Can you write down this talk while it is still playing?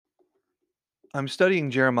I'm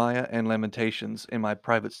studying Jeremiah and Lamentations in my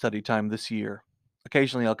private study time this year.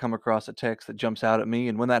 Occasionally, I'll come across a text that jumps out at me,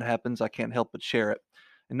 and when that happens, I can't help but share it.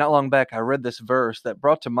 And not long back, I read this verse that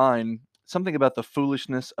brought to mind something about the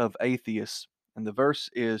foolishness of atheists. And the verse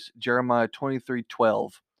is Jeremiah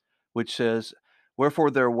 23:12, which says, "Wherefore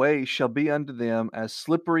their way shall be unto them as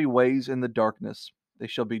slippery ways in the darkness. They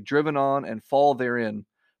shall be driven on and fall therein,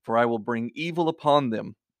 for I will bring evil upon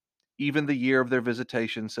them, even the year of their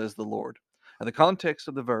visitation, says the Lord." And the context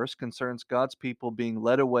of the verse concerns God's people being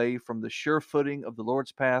led away from the sure footing of the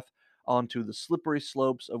Lord's path onto the slippery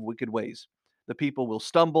slopes of wicked ways. The people will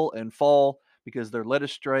stumble and fall because they're led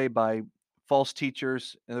astray by false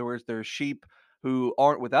teachers. In other words, they're sheep who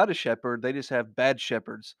aren't without a shepherd, they just have bad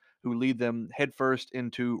shepherds who lead them headfirst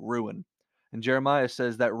into ruin. And Jeremiah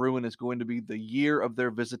says that ruin is going to be the year of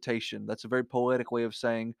their visitation. That's a very poetic way of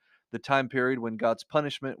saying the time period when God's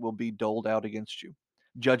punishment will be doled out against you.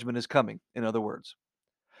 Judgment is coming, in other words.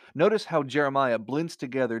 Notice how Jeremiah blends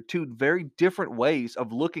together two very different ways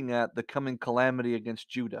of looking at the coming calamity against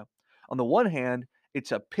Judah. On the one hand,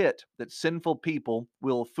 it's a pit that sinful people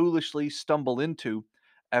will foolishly stumble into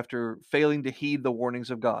after failing to heed the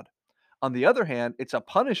warnings of God. On the other hand, it's a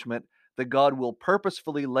punishment that God will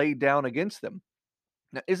purposefully lay down against them.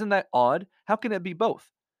 Now, isn't that odd? How can it be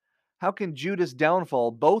both? How can Judah's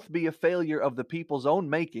downfall both be a failure of the people's own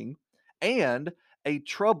making and a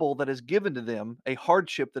trouble that is given to them, a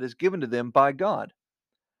hardship that is given to them by God?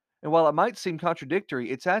 And while it might seem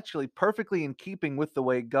contradictory, it's actually perfectly in keeping with the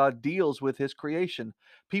way God deals with his creation.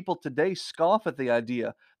 People today scoff at the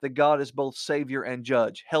idea that God is both Savior and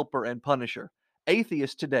Judge, Helper and Punisher.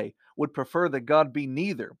 Atheists today would prefer that God be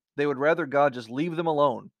neither. They would rather God just leave them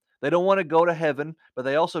alone. They don't want to go to heaven, but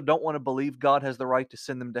they also don't want to believe God has the right to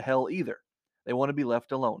send them to hell either. They want to be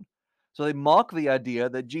left alone. So they mock the idea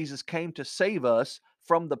that Jesus came to save us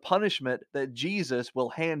from the punishment that Jesus will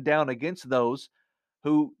hand down against those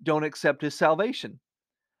who don't accept his salvation.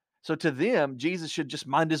 So to them, Jesus should just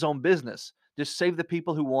mind his own business. Just save the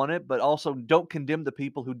people who want it, but also don't condemn the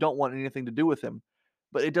people who don't want anything to do with him.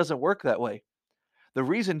 But it doesn't work that way. The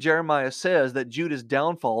reason Jeremiah says that Judah's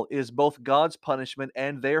downfall is both God's punishment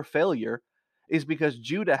and their failure is because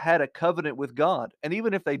Judah had a covenant with God. And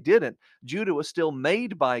even if they didn't, Judah was still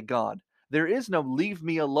made by God. There is no leave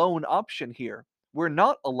me alone option here. We're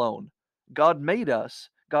not alone. God made us,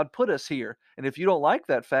 God put us here. And if you don't like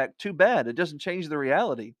that fact, too bad. It doesn't change the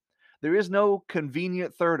reality. There is no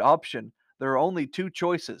convenient third option. There are only two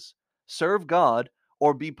choices: serve God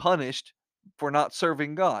or be punished for not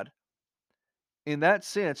serving God. In that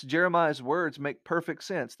sense, Jeremiah's words make perfect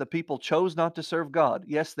sense. The people chose not to serve God.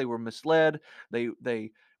 Yes, they were misled, they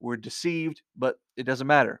were deceived, but it doesn't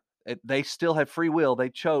matter. They still had free will. They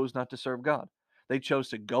chose not to serve God. They chose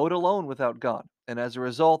to go it alone without God. And as a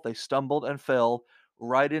result, they stumbled and fell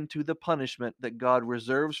right into the punishment that God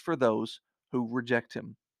reserves for those who reject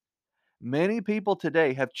him. Many people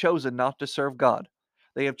today have chosen not to serve God.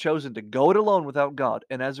 They have chosen to go it alone without God,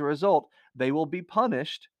 and as a result, they will be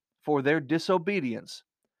punished for their disobedience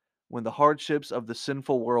when the hardships of the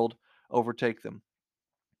sinful world overtake them.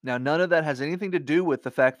 Now, none of that has anything to do with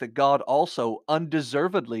the fact that God also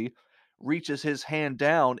undeservedly reaches his hand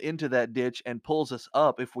down into that ditch and pulls us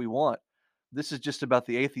up if we want. This is just about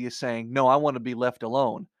the atheist saying, "No, I want to be left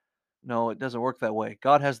alone." No, it doesn't work that way.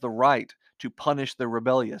 God has the right to punish the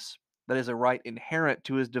rebellious. That is a right inherent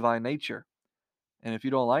to his divine nature. And if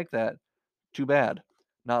you don't like that, too bad.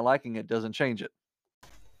 Not liking it doesn't change it.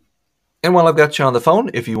 And while I've got you on the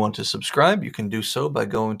phone, if you want to subscribe, you can do so by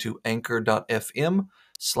going to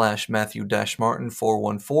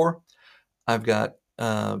anchor.fm/Matthew-Martin414. I've got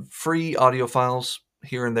free audio files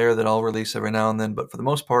here and there that I'll release every now and then, but for the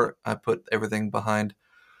most part, I put everything behind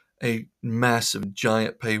a massive,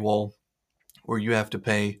 giant paywall where you have to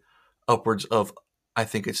pay upwards of, I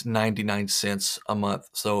think it's 99 cents a month.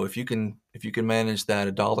 So if you can manage that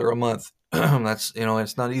 $1 a month, that's,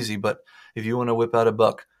 it's not easy, but if you want to whip out a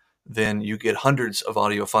buck, then you get hundreds of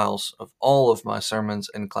audio files of all of my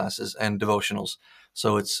sermons and classes and devotionals.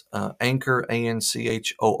 So it's anchor,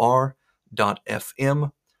 ANCHOR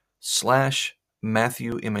 .fm slash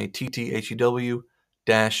Matthew, MATTHEW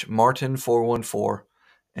dash Martin 414,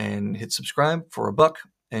 and hit subscribe for a buck,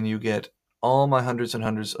 and you get all my hundreds and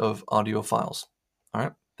hundreds of audio files. All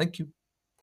right. Thank you.